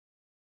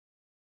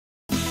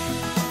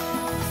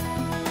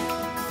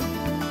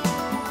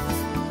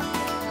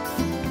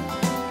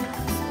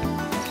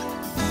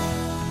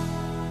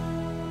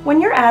When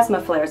your asthma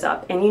flares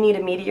up and you need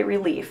immediate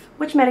relief,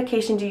 which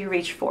medication do you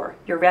reach for?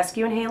 Your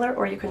rescue inhaler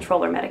or your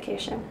controller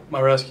medication? My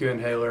rescue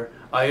inhaler.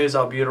 I use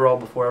albuterol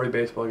before every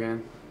baseball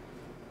game.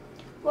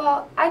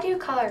 Well, I do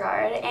color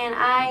guard and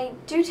I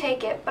do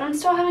take it, but I'm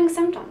still having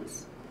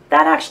symptoms.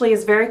 That actually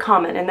is very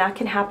common and that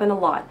can happen a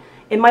lot.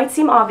 It might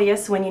seem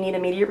obvious when you need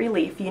immediate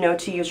relief,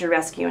 to use your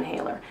rescue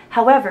inhaler.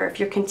 However, if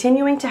you're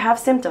continuing to have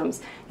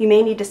symptoms, you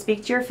may need to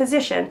speak to your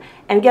physician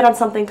and get on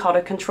something called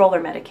a controller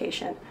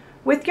medication.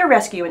 With your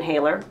rescue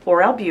inhaler,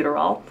 or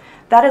albuterol,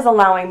 that is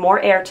allowing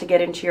more air to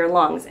get into your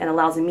lungs and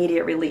allows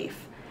immediate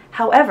relief.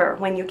 However,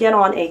 when you get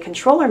on a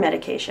controller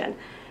medication,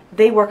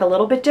 they work a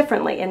little bit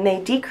differently and they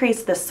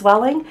decrease the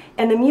swelling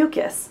and the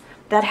mucus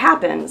that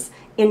happens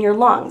in your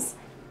lungs.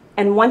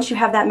 And once you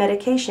have that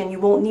medication,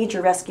 you won't need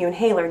your rescue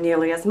inhaler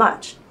nearly as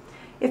much.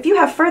 If you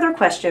have further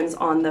questions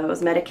on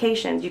those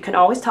medications, you can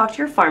always talk to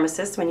your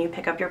pharmacist when you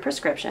pick up your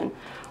prescription,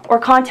 or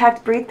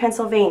contact Breathe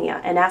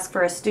Pennsylvania and ask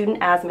for a student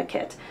asthma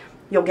kit.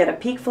 You'll get a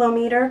peak flow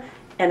meter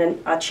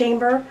and a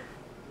chamber,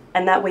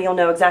 and that way you'll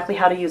know exactly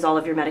how to use all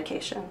of your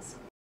medications.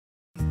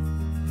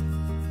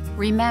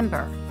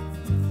 Remember,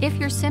 if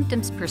your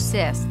symptoms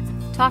persist,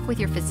 talk with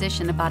your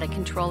physician about a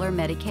controller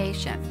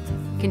medication.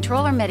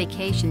 Controller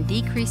medication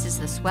decreases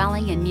the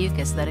swelling and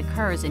mucus that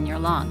occurs in your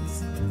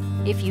lungs.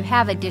 If you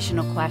have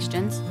additional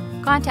questions,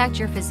 contact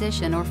your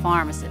physician or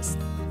pharmacist.